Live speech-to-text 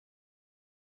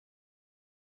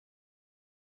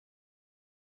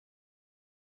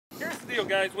deal,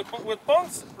 guys. With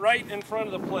bunks right in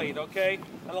front of the plate, okay?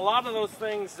 And a lot of those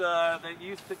things that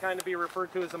used to kind of be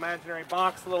referred to as imaginary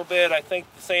box a little bit, I think,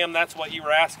 Sam, that's what you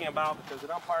were asking about, because at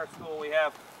umpire school we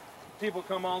have people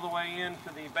come all the way into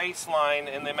the baseline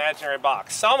in the imaginary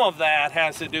box. Some of that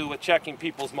has to do with checking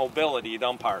people's mobility at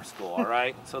umpire school, all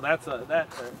right? So that's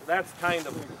kind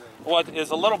of what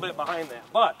is a little bit behind that.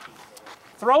 But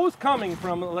throws coming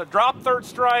from drop third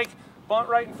strike, bunt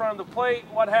right in front of the plate,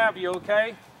 what have you,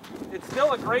 okay? It's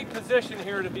still a great position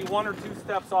here to be 1 or 2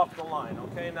 steps off the line,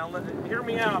 okay? Now hear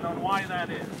me out on why that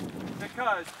is.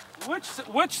 Because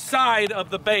which side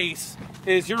of the base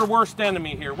is your worst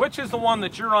enemy here? Which is the one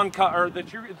that you're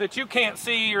that you can't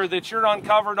see, or that you're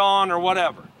uncovered on, or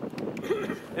whatever?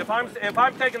 If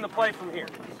I'm taking the play from here,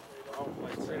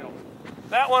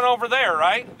 that one over there,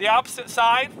 right? The opposite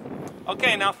side.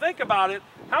 Okay, now think about it.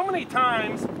 How many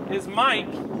times is Mike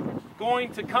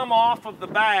going to come off of the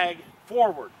bag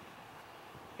forward?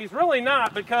 He's really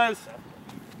not, because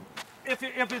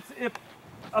if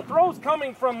a throw's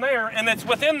coming from there and it's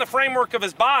within the framework of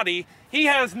his body, he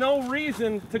has no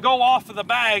reason to go off of the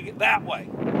bag that way.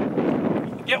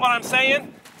 Get what I'm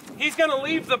saying? He's going to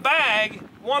leave the bag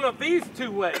one of these 2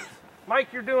 ways.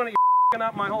 Mike, you're doing it. You're f***ing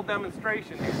up my whole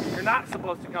demonstration here. You're not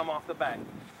supposed to come off the bag.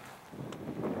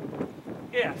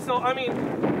 Yeah, so I mean,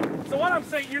 so what I'm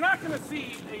saying, you're not going to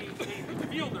see a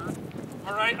fielder,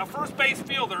 all right, a first base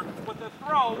fielder with the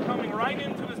throw coming right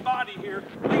into his body here,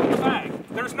 leaving the bag.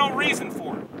 There's no reason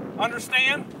for it.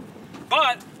 Understand?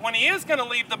 But when he is going to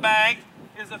leave the bag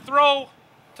is a throw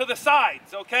to the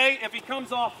sides, okay? If he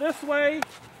comes off this way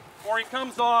or he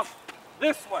comes off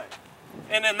this way.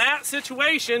 And in that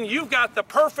situation, you've got the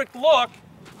perfect look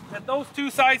at those 2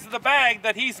 sides of the bag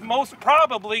that he's most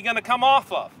probably going to come off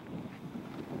of.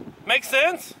 Make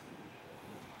sense?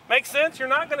 Make sense? You're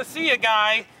not going to see a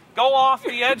guy go off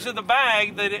the edge of the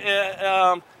bag that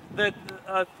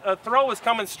a throw is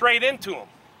coming straight into him.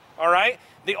 All right?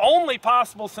 The only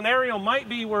possible scenario might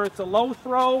be where it's a low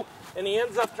throw and he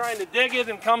ends up trying to dig it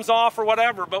and comes off or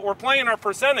whatever, but we're playing our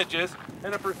percentages,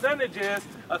 and a percentage is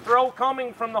a throw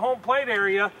coming from the home plate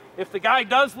area. If the guy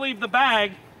does leave the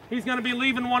bag, he's going to be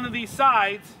leaving one of these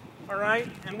sides, all right?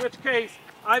 In which case,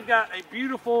 I've got a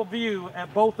beautiful view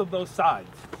at both of those sides.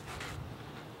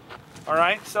 All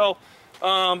right, so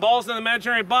balls in the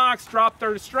imaginary box, drop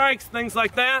third strikes, things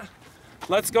like that.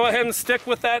 Let's go ahead and stick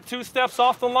with that 2 steps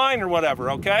off the line or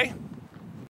whatever, okay?